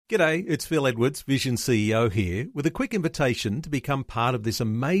G'day, it's Phil Edwards, Vision CEO here, with a quick invitation to become part of this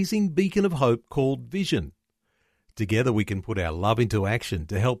amazing beacon of hope called Vision. Together we can put our love into action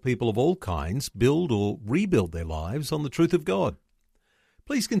to help people of all kinds build or rebuild their lives on the truth of God.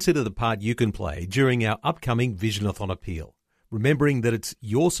 Please consider the part you can play during our upcoming Visionathon appeal, remembering that it's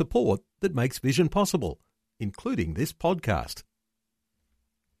your support that makes Vision possible, including this podcast.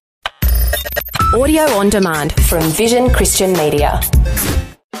 Audio on demand from Vision Christian Media.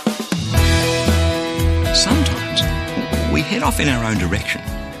 Sometimes we head off in our own direction,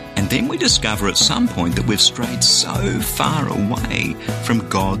 and then we discover at some point that we've strayed so far away from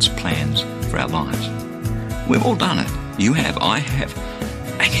God's plans for our lives. We've all done it. You have, I have.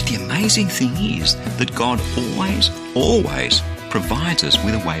 And yet the amazing thing is that God always provides us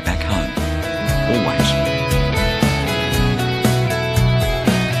with a way back home. Always.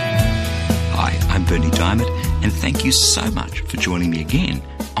 Hi, I'm Bernie Diamond, and thank you so much for joining me again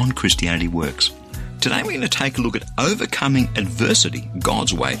on Christianity Works. Today we're going to take a look at overcoming adversity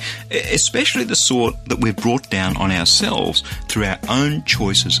God's way, especially the sort that we've brought down on ourselves through our own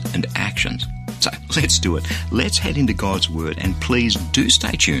choices and actions. So let's do it. Let's head into God's Word, and please do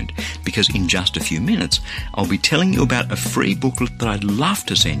stay tuned, because in just a few minutes I'll be telling you about a free booklet that I'd love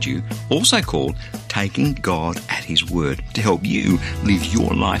to send you, also called Taking God at His Word, to help you live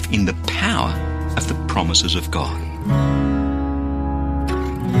your life in the power of the promises of God.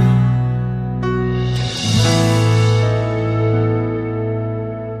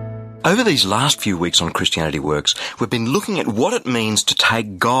 Over these last few weeks on Christianity Works, we've been looking at what it means to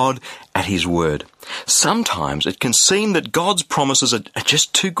take God at His word. Sometimes it can seem that God's promises are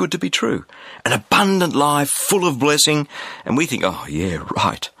just too good to be true. An abundant life full of blessing, and we think, oh yeah,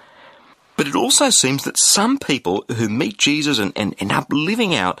 right. But it also seems that some people who meet Jesus and end up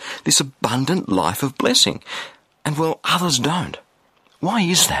living out this abundant life of blessing, and well, others don't. Why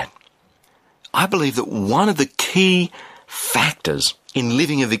is that? I believe that one of the key factors in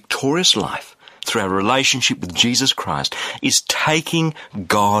living a victorious life through our relationship with Jesus Christ is taking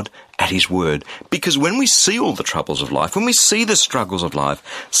God at His word. Because when we see all the troubles of life, when we see the struggles of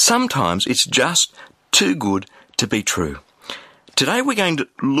life, sometimes it's just too good to be true. Today we're going to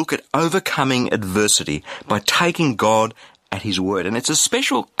look at overcoming adversity by taking God at His word. And it's a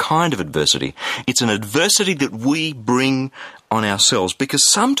special kind of adversity. It's an adversity that we bring on ourselves, because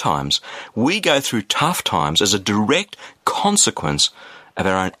sometimes we go through tough times as a direct consequence of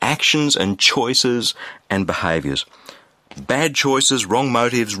our own actions and choices and behaviours. Bad choices, wrong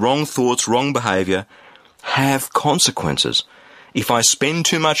motives, wrong thoughts, wrong behaviour have consequences. If I spend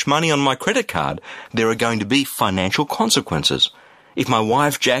too much money on my credit card, there are going to be financial consequences. If my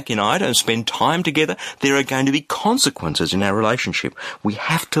wife Jack and I don't spend time together, there are going to be consequences in our relationship. We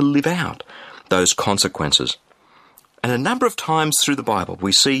have to live out those consequences. And a number of times through the Bible,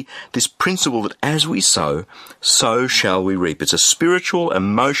 we see this principle that as we sow, so shall we reap. It's a spiritual,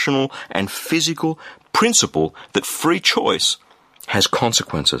 emotional, and physical principle that free choice has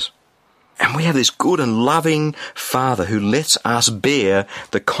consequences. And we have this good and loving Father who lets us bear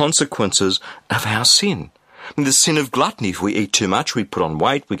the consequences of our sin. The sin of gluttony. If we eat too much, we put on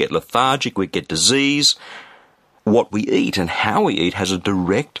weight, we get lethargic, we get disease. What we eat and how we eat has a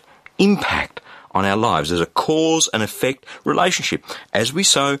direct impact on our lives. There's a cause and effect relationship. As we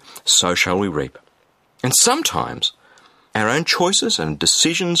sow, so shall we reap. And sometimes our own choices and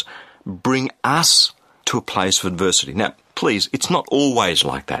decisions bring us to a place of adversity. Now, please, it's not always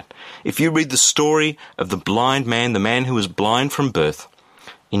like that. If you read the story of the blind man, the man who was blind from birth,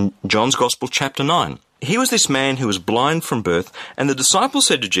 in John's Gospel, chapter 9, he was this man who was blind from birth, and the disciples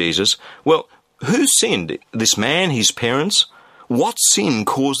said to Jesus, well, who sinned? This man, his parents? What sin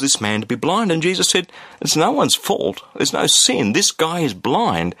caused this man to be blind? And Jesus said, it's no one's fault. There's no sin. This guy is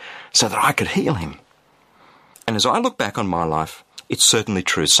blind so that I could heal him. And as I look back on my life, it's certainly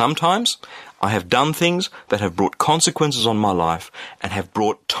true. Sometimes I have done things that have brought consequences on my life and have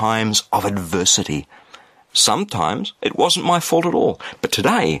brought times of adversity. Sometimes it wasn't my fault at all. But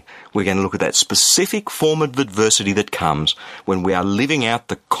today, we're going to look at that specific form of adversity that comes when we are living out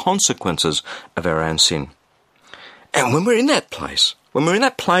the consequences of our own sin. And when we're in that place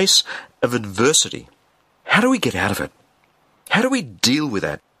of adversity, how do we get out of it? How do we deal with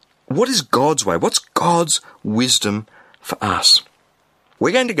that? What is God's way? What's God's wisdom for us?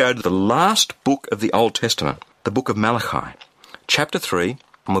 We're going to go to the last book of the Old Testament, the book of Malachi, chapter 3,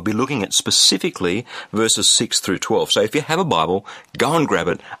 and we'll be looking at specifically verses 6 through 12. So if you have a Bible, go and grab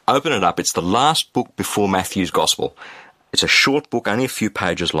it, open it up. It's the last book before Matthew's Gospel. It's a short book, only a few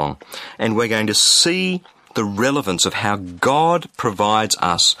pages long. And we're going to see the relevance of how God provides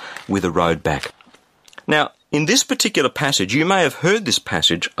us with a road back. Now, in this particular passage, you may have heard this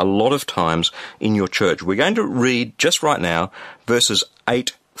passage a lot of times in your church. We're going to read just right now verses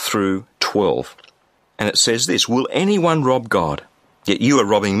 8 through 12. And it says this, "Will anyone rob God? Yet you are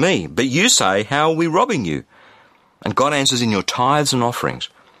robbing me. But you say, how are we robbing you? And God answers, in your tithes and offerings.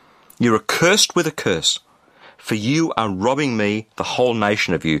 You're accursed with a curse, for you are robbing me, the whole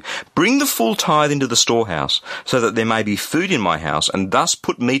nation of you. Bring the full tithe into the storehouse, so that there may be food in my house, and thus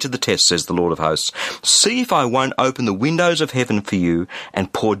put me to the test, says the Lord of hosts. See if I won't open the windows of heaven for you,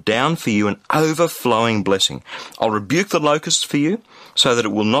 and pour down for you an overflowing blessing. I'll rebuke the locusts for you, so that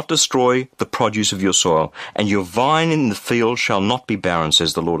it will not destroy the produce of your soil, and your vine in the field shall not be barren,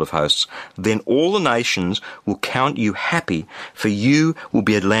 says the Lord of hosts. Then all the nations will count you happy, for you will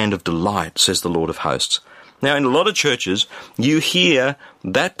be a land of delight, says the Lord of hosts." Now, in a lot of churches, you hear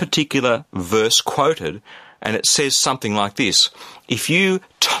that particular verse quoted, and it says something like this: if you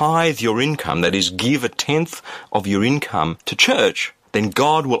tithe your income, that is, give a tenth of your income to church, then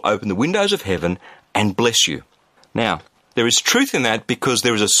God will open the windows of heaven and bless you. Now, there is truth in that, because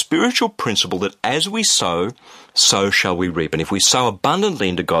there is a spiritual principle that as we sow, so shall we reap. And if we sow abundantly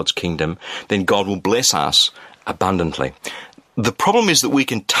into God's kingdom, then God will bless us abundantly. The problem is that we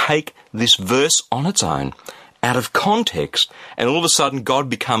can take this verse on its own, out of context, and all of a sudden God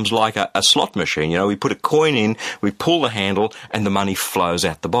becomes like a slot machine. You know, we put a coin in, we pull the handle, and the money flows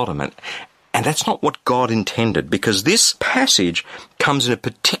out the bottom. And that's not what God intended, because this passage comes in a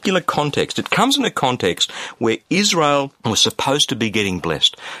particular context. It comes in a context where Israel was supposed to be getting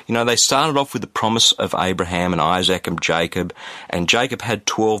blessed. You know, they started off with the promise of Abraham and Isaac and Jacob had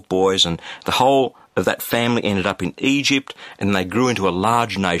 12 boys, and the whole of that family ended up in Egypt, and they grew into a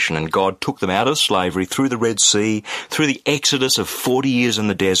large nation, and God took them out of slavery through the Red Sea, through the exodus of 40 years in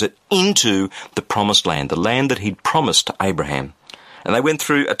the desert, into the promised land, the land that he'd promised to Abraham. And they went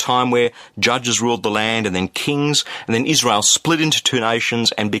through a time where judges ruled the land, and then kings, and then Israel split into two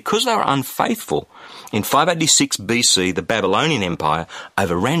nations, and because they were unfaithful, in 586 BC, the Babylonian Empire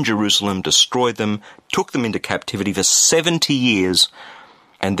overran Jerusalem, destroyed them, took them into captivity for 70 years,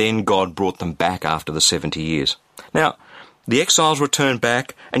 and then God brought them back after the 70 years. Now, the exiles returned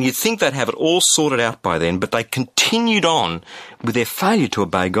back, and you'd think they'd have it all sorted out by then, but they continued on with their failure to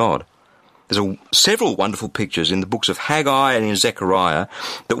obey God. There's several wonderful pictures in the books of Haggai and in Zechariah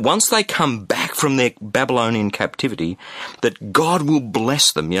that once they come back from their Babylonian captivity, that God will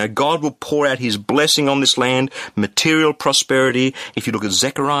bless them. You know, God will pour out his blessing on this land, material prosperity. If you look at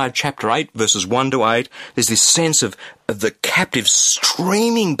Zechariah chapter 8, verses 1 to 8, there's this sense of the captives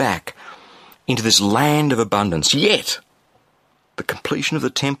streaming back into this land of abundance. Yet, the completion of the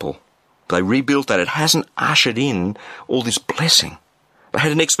temple, they rebuilt that, it hasn't ushered in all this blessing. They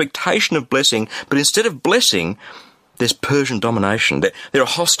had an expectation of blessing, but instead of blessing, there's Persian domination. There are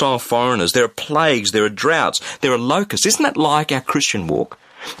hostile foreigners, there are plagues, there are droughts, there are locusts. Isn't that like our Christian walk?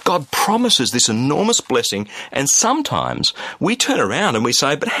 God promises this enormous blessing, and sometimes we turn around and we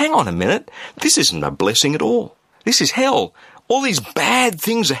say, but hang on a minute, this isn't a blessing at all. This is hell. All these bad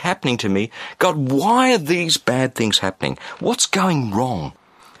things are happening to me. God, why are these bad things happening? What's going wrong?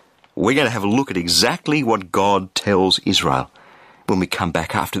 We're going to have a look at exactly what God tells Israel when we come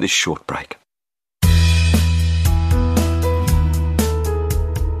back after this short break.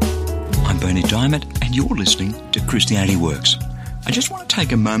 I'm Bernie Diamond, and you're listening to Christianity Works. I just want to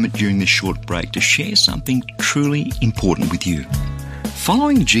take a moment during this short break to share something truly important with you.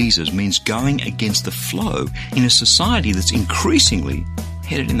 Following Jesus means going against the flow in a society that's increasingly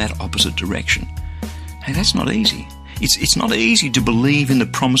headed in that opposite direction. Hey, that's not easy. It's not easy to believe in the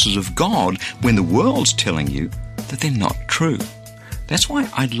promises of God when the world's telling you that they're not true. That's why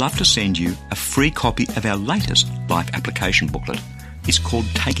I'd love to send you a free copy of our latest life application booklet. It's called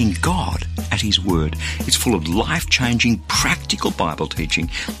Taking God at His Word. It's full of life-changing, practical Bible teaching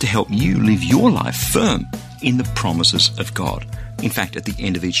to help you live your life firm in the promises of God. In fact, at the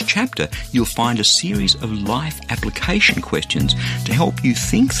end of each chapter, you'll find a series of life application questions to help you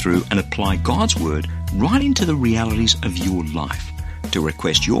think through and apply God's Word right into the realities of your life. To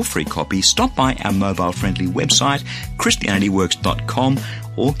request your free copy, stop by our mobile-friendly website, ChristianityWorks.com,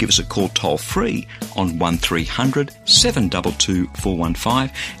 or give us a call toll-free on 1300 722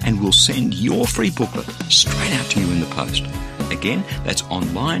 415, and we'll send your free booklet straight out to you in the post. Again, that's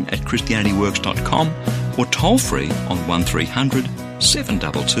online at ChristianityWorks.com or toll-free on 1300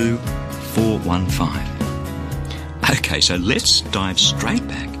 722 415. Okay, so let's dive straight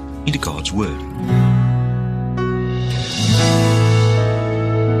back into God's Word.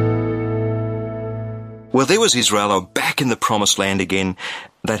 Well, there was Israel. They were back in the promised land again.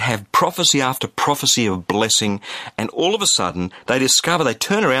 They'd have prophecy after prophecy of blessing, and all of a sudden they discover, they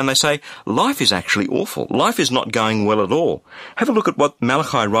turn around, they say, life is actually awful. Life is not going well at all. Have a look at what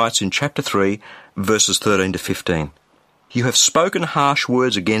Malachi writes in chapter 3, verses 13 to 15. You have spoken harsh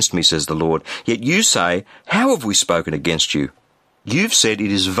words against me, says the Lord, yet you say, how have we spoken against you? You've said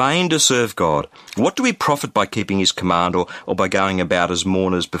it is vain to serve God. What do we profit by keeping his command or by going about as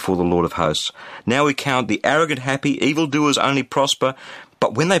mourners before the Lord of hosts? Now we count the arrogant happy, evildoers only prosper,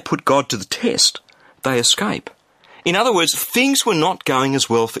 but when they put God to the test, they escape. In other words, things were not going as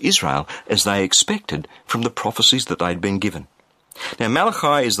well for Israel as they expected from the prophecies that they'd been given. Now,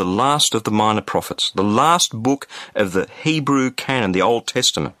 Malachi is the last of the minor prophets, the last book of the Hebrew canon, the Old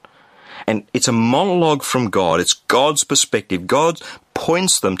Testament. And it's a monologue from God. It's God's perspective. God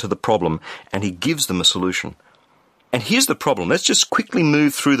points them to the problem and he gives them a solution. And here's the problem. Let's just quickly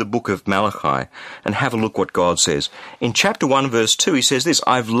move through the book of Malachi and have a look what God says. In chapter 1, verse 2, he says this,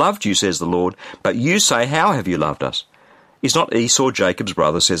 I've loved you, says the Lord, but you say, how have you loved us? Is not Esau Jacob's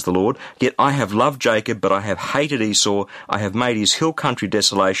brother, says the Lord? Yet I have loved Jacob, but I have hated Esau. I have made his hill country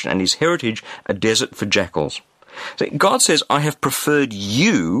desolation and his heritage a desert for jackals. So God says, I have preferred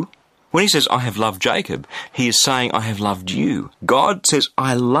you. When he says, I have loved Jacob, he is saying, I have loved you. God says,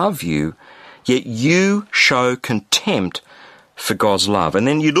 I love you, yet you show contempt for God's love. And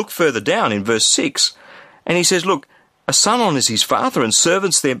then you look further down in verse 6, and he says, look, a son honours his father and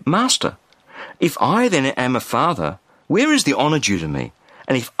servants their master. If I then am a father, where is the honour due to me?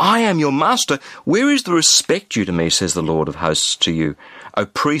 And if I am your master, where is the respect due to me, says the Lord of hosts to you, O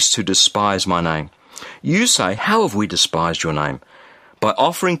priests who despise my name? You say, how have we despised your name? By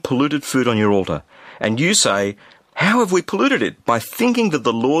offering polluted food on your altar. And you say, how have we polluted it? By thinking that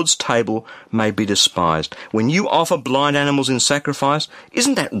the Lord's table may be despised. When you offer blind animals in sacrifice,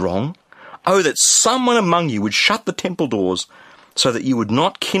 isn't that wrong? Oh, that someone among you would shut the temple doors so that you would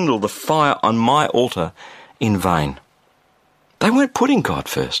not kindle the fire on my altar in vain. They weren't putting God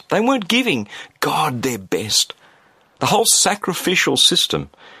first. They weren't giving God their best. The whole sacrificial system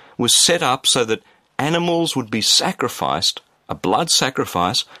was set up so that animals would be sacrificed, a blood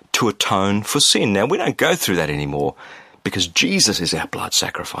sacrifice, to atone for sin. Now, we don't go through that anymore because Jesus is our blood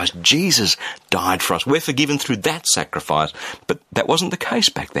sacrifice. Jesus died for us. We're forgiven through that sacrifice, but that wasn't the case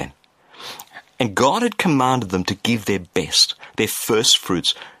back then. And God had commanded them to give their best, their first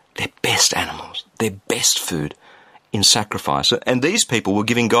fruits, their best animals, their best food in sacrifice. And these people were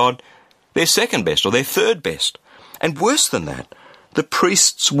giving God their second best or their third best. And worse than that, the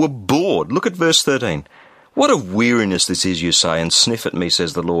priests were bored. Look at verse 13. What a weariness this is, you say, and sniff at me,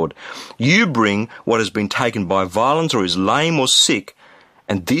 says the Lord. You bring what has been taken by violence or is lame or sick,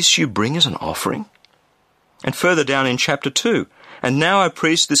 and this you bring as an offering? And further down in chapter 2, and now, O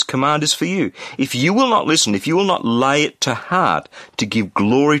priest, this command is for you. If you will not listen, if you will not lay it to heart to give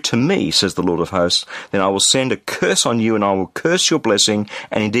glory to me, says the Lord of hosts, then I will send a curse on you and I will curse your blessing,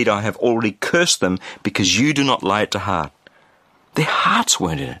 and indeed I have already cursed them because you do not lay it to heart. Their hearts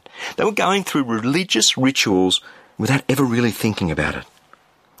weren't in it. They were going through religious rituals without ever really thinking about it.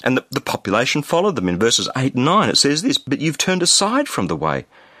 And the population followed them. In verses 8 and 9 it says this, but you've turned aside from the way.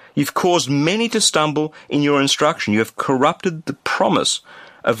 You've caused many to stumble in your instruction. You have corrupted the promise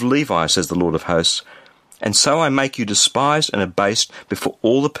of Levi, says the Lord of hosts. And so I make you despised and abased before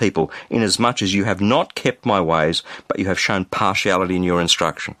all the people, inasmuch as you have not kept my ways, but you have shown partiality in your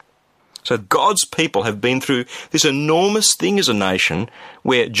instruction. So God's people have been through this enormous thing as a nation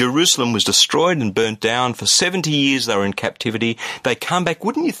where Jerusalem was destroyed and burnt down. For 70 years they were in captivity. They come back.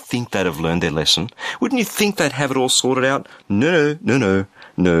 Wouldn't you think they'd have learned their lesson? Wouldn't you think they'd have it all sorted out? No.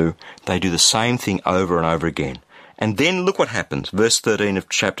 They do the same thing over and over again. And then look what happens. Verse 13 of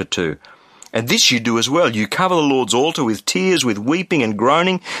chapter 2. And this you do as well. You cover the Lord's altar with tears, with weeping and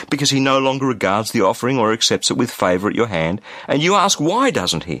groaning, because he no longer regards the offering or accepts it with favour at your hand. And you ask, why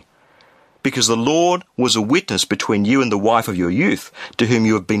doesn't he? Because the Lord was a witness between you and the wife of your youth, to whom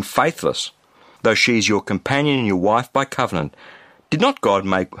you have been faithless, though she is your companion and your wife by covenant. Did not God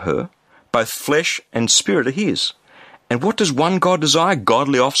make her? Both flesh and spirit are his. And what does one God desire?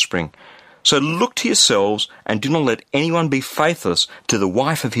 Godly offspring. So look to yourselves, and do not let anyone be faithless to the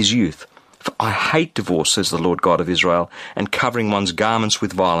wife of his youth. For I hate divorce, says the Lord God of Israel, and covering one's garments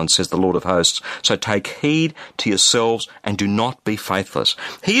with violence, says the Lord of hosts. So take heed to yourselves and do not be faithless.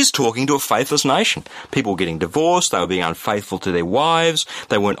 He is talking to a faithless nation. People were getting divorced. They were being unfaithful to their wives.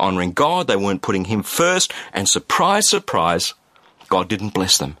 They weren't honouring God. They weren't putting him first. And surprise, surprise, God didn't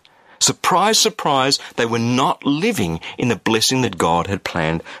bless them. Surprise, surprise, they were not living in the blessing that God had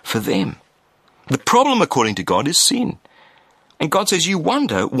planned for them. The problem, according to God, is sin. And God says, you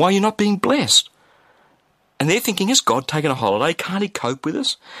wonder why you're not being blessed. And they're thinking, has God taken a holiday? Can't he cope with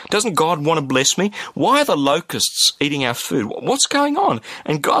us? Doesn't God want to bless me? Why are the locusts eating our food? What's going on?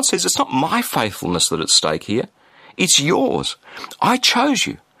 And God says, it's not my faithfulness that's at stake here. It's yours. I chose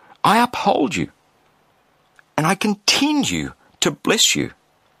you. I uphold you. And I continue to bless you.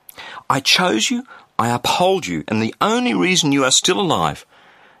 I chose you. I uphold you. And the only reason you are still alive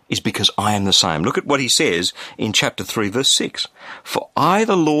is because I am the same. Look at what he says in chapter 3, verse 6. For I,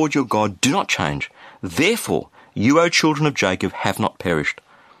 the Lord your God, do not change. Therefore, you, O children of Jacob, have not perished.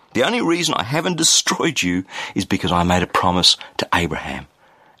 The only reason I haven't destroyed you is because I made a promise to Abraham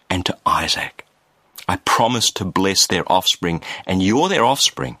and to Isaac. I promised to bless their offspring, and you're their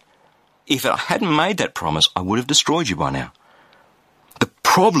offspring. If I hadn't made that promise, I would have destroyed you by now. The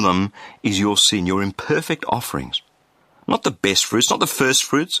problem is your sin, your imperfect offerings. Not the best fruits, not the first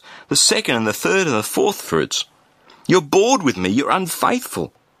fruits, the second and the third and the fourth fruits. You're bored with me, you're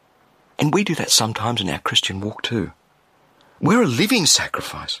unfaithful. And we do that sometimes in our Christian walk too. We're a living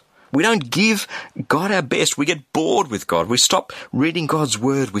sacrifice. We don't give God our best. We get bored with God. We stop reading God's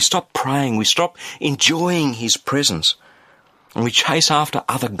word. We stop praying. We stop enjoying his presence. And we chase after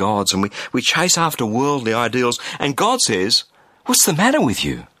other gods, and we chase after worldly ideals. And God says, what's the matter with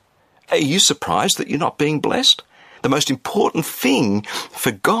you? Are you surprised that you're not being blessed? The most important thing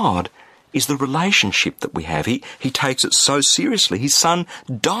for God is the relationship that we have. He takes it so seriously. His son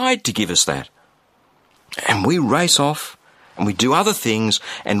died to give us that. And we race off and we do other things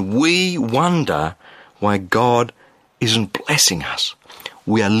and we wonder why God isn't blessing us.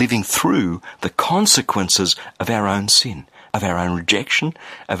 We are living through the consequences of our own sin, of our own rejection,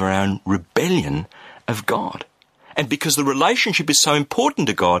 of our own rebellion of God. And because the relationship is so important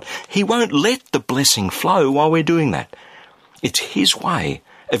to God, he won't let the blessing flow while we're doing that. It's his way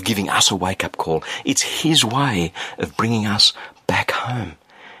of giving us a wake-up call. It's his way of bringing us back home.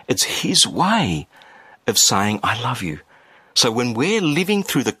 It's his way of saying, I love you. So when we're living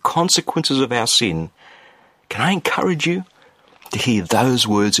through the consequences of our sin, can I encourage you to hear those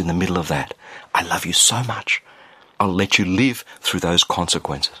words in the middle of that? I love you so much. I'll let you live through those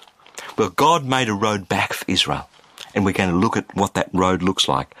consequences. Well, God made a road back for Israel, and we're going to look at what that road looks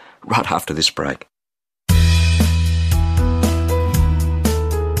like right after this break.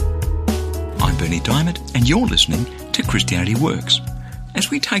 I'm Bernie Diamond, and you're listening to Christianity Works. As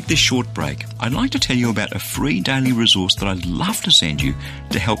we take this short break, I'd like to tell you about a free daily resource that I'd love to send you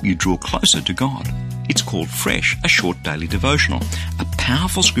to help you draw closer to God. It's called Fresh, a short daily devotional, a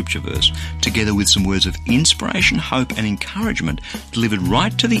powerful scripture verse, together with some words of inspiration, hope and encouragement delivered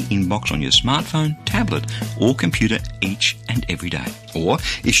right to the inbox on your smartphone, tablet or computer each and every day. Or,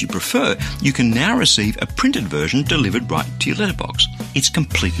 if you prefer, you can now receive a printed version delivered right to your letterbox. It's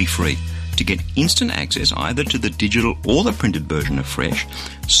completely free. To get instant access either to the digital or the printed version of Fresh,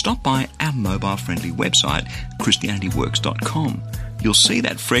 stop by our mobile-friendly website, ChristianityWorks.com. You'll see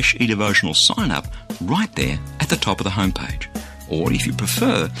that Fresh eDevotional sign-up right there at the top of the homepage. Or if you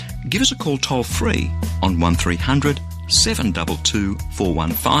prefer, give us a call toll-free on 1300 722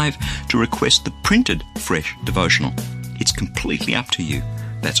 415 to request the printed Fresh devotional. It's completely up to you.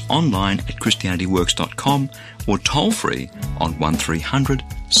 That's online at ChristianityWorks.com or toll-free on 1300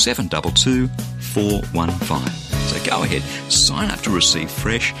 722 415. So go ahead, sign up to receive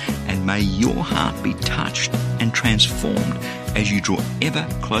Fresh, and may your heart be touched and transformed as you draw ever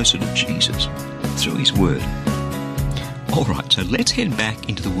closer to Jesus through his word. All right, so let's head back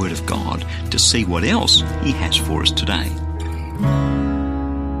into the Word of God to see what else he has for us today.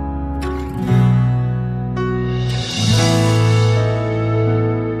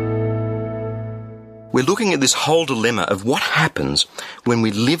 We're looking at this whole dilemma of what happens when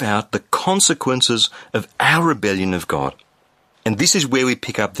we live out the consequences of our rebellion of God. And this is where we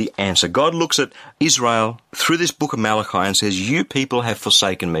pick up the answer. God looks at Israel through this book of Malachi and says, you people have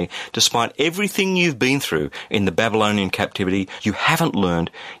forsaken me. Despite everything you've been through in the Babylonian captivity, you haven't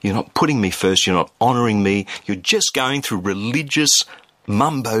learned. You're not putting me first. You're not honouring me. You're just going through religious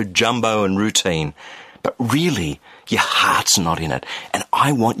mumbo-jumbo and routine. But really, your heart's not in it. And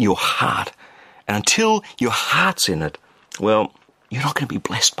I want your heart. And until your heart's in it, well, you're not going to be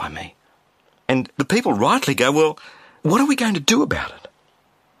blessed by me. And the people rightly go, well, what are we going to do about it?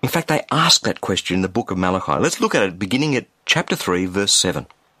 In fact, they ask that question in the book of Malachi. Let's look at it beginning at chapter 3, verse 7.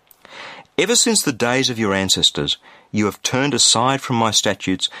 Ever since the days of your ancestors, you have turned aside from my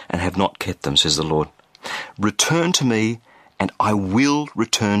statutes and have not kept them, says the Lord. Return to me, and I will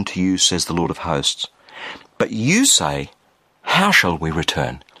return to you, says the Lord of hosts. But you say, how shall we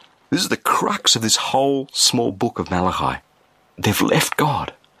return? This is the crux of this whole small book of Malachi. They've left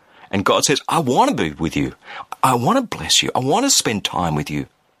God. And God says, I want to be with you. I want to bless you. I want to spend time with you.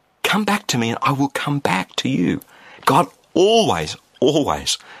 Come back to me and I will come back to you. God always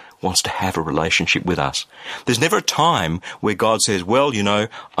wants to have a relationship with us. There's never a time where God says, well,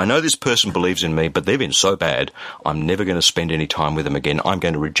 I know this person believes in me, but they've been so bad, I'm never going to spend any time with them again. I'm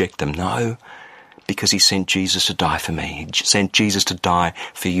going to reject them. No, because he sent Jesus to die for me. He sent Jesus to die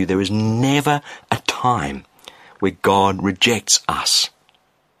for you. There is never a time where God rejects us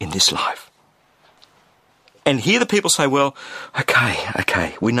in this life. And here the people say, well,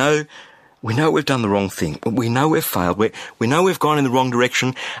 okay, we know we've done the wrong thing. We know we've failed. We know we've gone in the wrong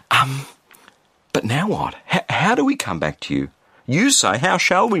direction. But now what? How do we come back to you? You say, how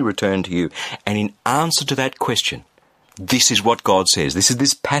shall we return to you? And in answer to that question, this is what God says. This is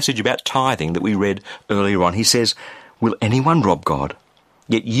this passage about tithing that we read earlier on. He says, will anyone rob God?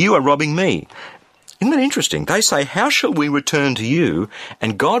 Yet you are robbing me. Isn't that interesting? They say, how shall we return to you?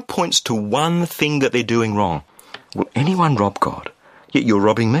 And God points to one thing that they're doing wrong. Will anyone rob God? Yet you're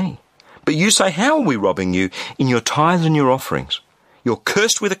robbing me. But you say, how are we robbing you? In your tithes and your offerings. You're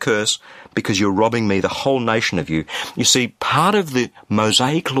cursed with a curse because you're robbing me, the whole nation of you. You see, part of the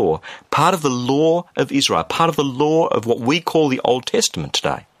Mosaic law, part of the law of Israel, part of the law of what we call the Old Testament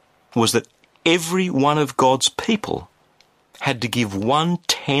today, was that every one of God's people had to give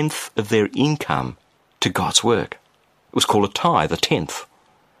 1/10 of their income to God's work. It was called a tithe, a tenth.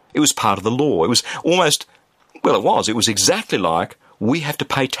 It was part of the law. It was almost, it was exactly like we have to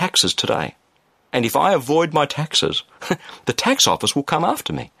pay taxes today. And if I avoid my taxes, the tax office will come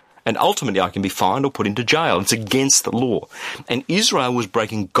after me. And ultimately I can be fined or put into jail. It's against the law. And Israel was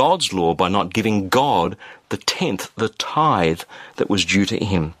breaking God's law by not giving God the tenth, the tithe that was due to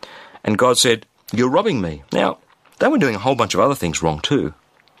him. And God said, you're robbing me. Now, they were doing a whole bunch of other things wrong too.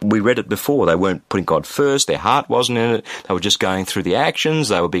 We read it before. They weren't putting God first. Their heart wasn't in it. They were just going through the actions.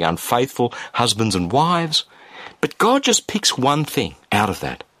 They were being unfaithful husbands and wives. But God just picks one thing out of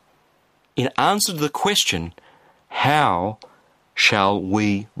that. In answer to the question, how shall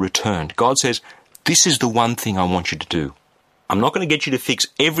we return? God says, this is the one thing I want you to do. I'm not going to get you to fix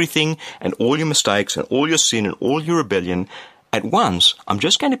everything and all your mistakes and all your sin and all your rebellion at once. I'm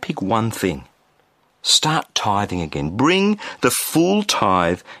just going to pick one thing. Start tithing again. Bring the full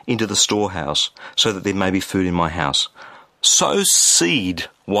tithe into the storehouse so that there may be food in my house. Sow seed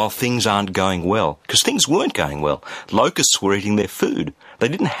while things aren't going well, because things weren't going well. Locusts were eating their food. They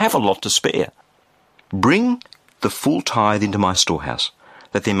didn't have a lot to spare. Bring the full tithe into my storehouse,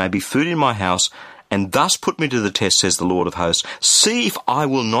 that there may be food in my house, and thus put me to the test, says the Lord of hosts. See if I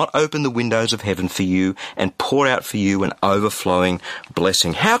will not open the windows of heaven for you and pour out for you an overflowing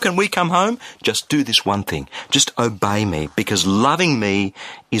blessing. How can we come home? Just do this one thing. Just obey me, because loving me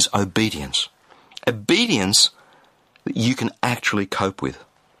is obedience. Obedience that you can actually cope with.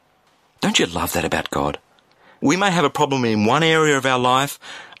 Don't you love that about God? We may have a problem in one area of our life,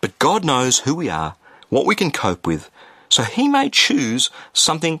 but God knows who we are, what we can cope with. So he may choose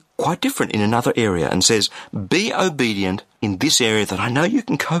something quite different in another area and says, be obedient in this area that I know you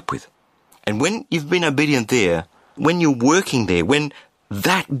can cope with. And when you've been obedient there, when you're working there, when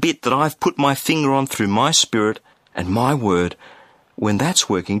that bit that I've put my finger on through my spirit and my word, when that's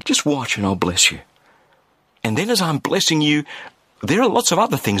working, just watch and I'll bless you. And then as I'm blessing you, there are lots of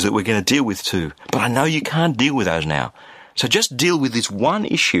other things that we're going to deal with too. But I know you can't deal with those now. So just deal with this one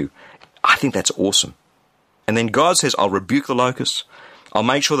issue. I think that's awesome. And then God says, I'll rebuke the locusts. I'll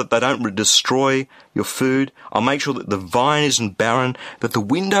make sure that they don't destroy your food. I'll make sure that the vine isn't barren, that the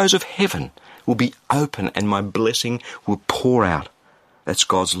windows of heaven will be open and my blessing will pour out. That's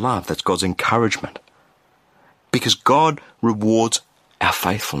God's love. That's God's encouragement. Because God rewards our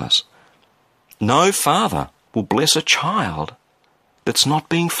faithfulness. No father will bless a child that's not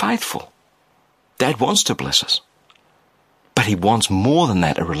being faithful. Dad wants to bless us. But he wants more than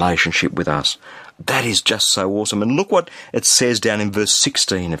that, a relationship with us. That is just so awesome. And look what it says down in verse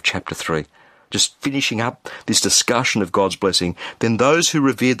 16 of chapter 3. Just finishing up this discussion of God's blessing. Then those who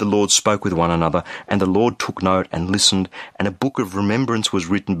revered the Lord spoke with one another, and the Lord took note and listened, and a book of remembrance was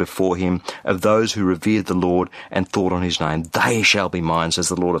written before him of those who revered the Lord and thought on his name. They shall be mine, says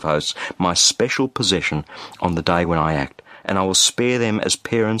the Lord of hosts, my special possession on the day when I act. And I will spare them as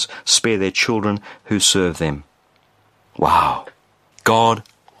parents spare their children who serve them. Wow. God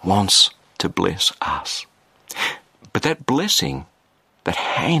wants to bless us. But that blessing, that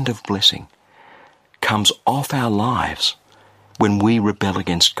hand of blessing, comes off our lives when we rebel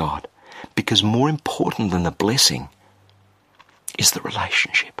against God. Because more important than the blessing is the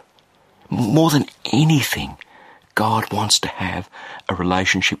relationship. More than anything, God wants to have a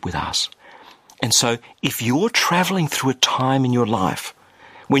relationship with us. And so if you're traveling through a time in your life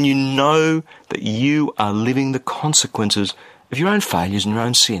when you know that you are living the consequences of your own failures and your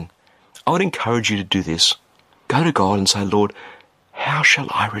own sin, I would encourage you to do this. Go to God and say, Lord, how shall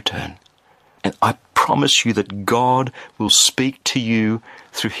I return? And I promise you that God will speak to you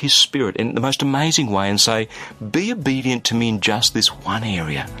through His Spirit in the most amazing way and say, be obedient to me in just this one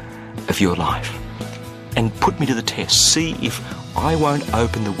area of your life. And put me to the test. See if I won't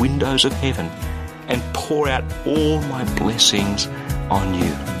open the windows of heaven and pour out all my blessings on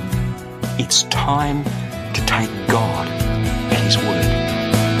you. It's time to take God at His word.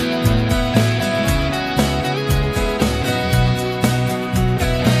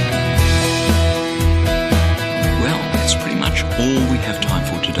 All we have time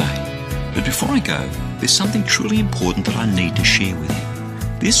for today. But before I go, there's something truly important that I need to share with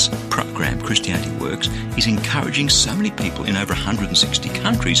you. This program, Christianity Works, is encouraging so many people in over 160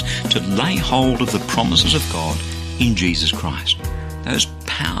 countries to lay hold of the promises of God in Jesus Christ. Those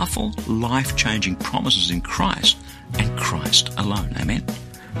powerful, life-changing promises in Christ and Christ alone. Amen?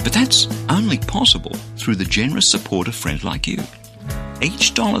 But that's only possible through the generous support of friends like you.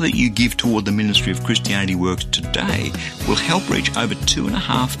 Each dollar that you give toward the ministry of Christianity Works today will help reach over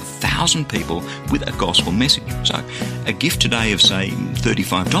 2,500 people with a gospel message. So a gift today of, say,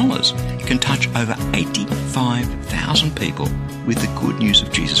 $35 can touch over 85,000 people with the good news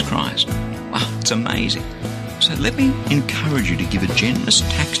of Jesus Christ. Wow, it's amazing. So let me encourage you to give a generous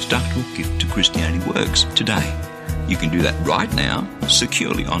tax-deductible gift to Christianity Works today. You can do that right now,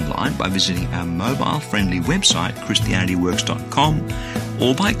 securely online, by visiting our mobile-friendly website, ChristianityWorks.com,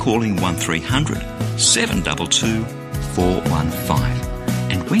 or by calling 1300 722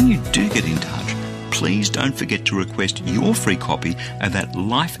 415. And when you do get in touch, please don't forget to request your free copy of that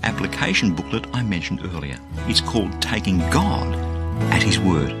life application booklet I mentioned earlier. It's called Taking God at His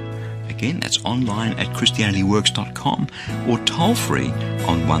Word. Again, that's online at ChristianityWorks.com or toll free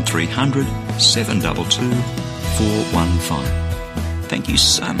on 1300 722 415. Thank you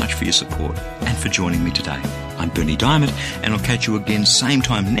so much for your support and for joining me today. I'm Bernie Diamond, and I'll catch you again same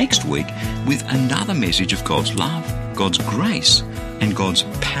time next week with another message of God's love, God's grace, and God's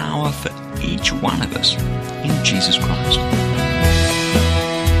power for each one of us in Jesus Christ.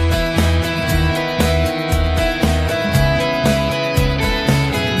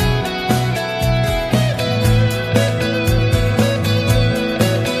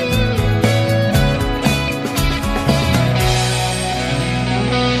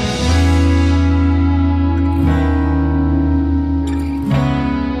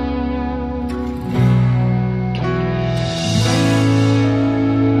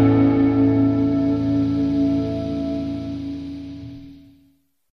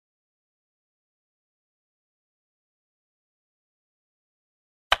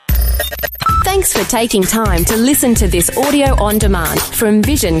 Thanks for taking time to listen to this audio on demand from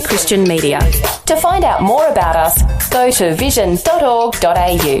Vision Christian Media. To find out more about us, go to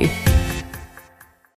vision.org.au.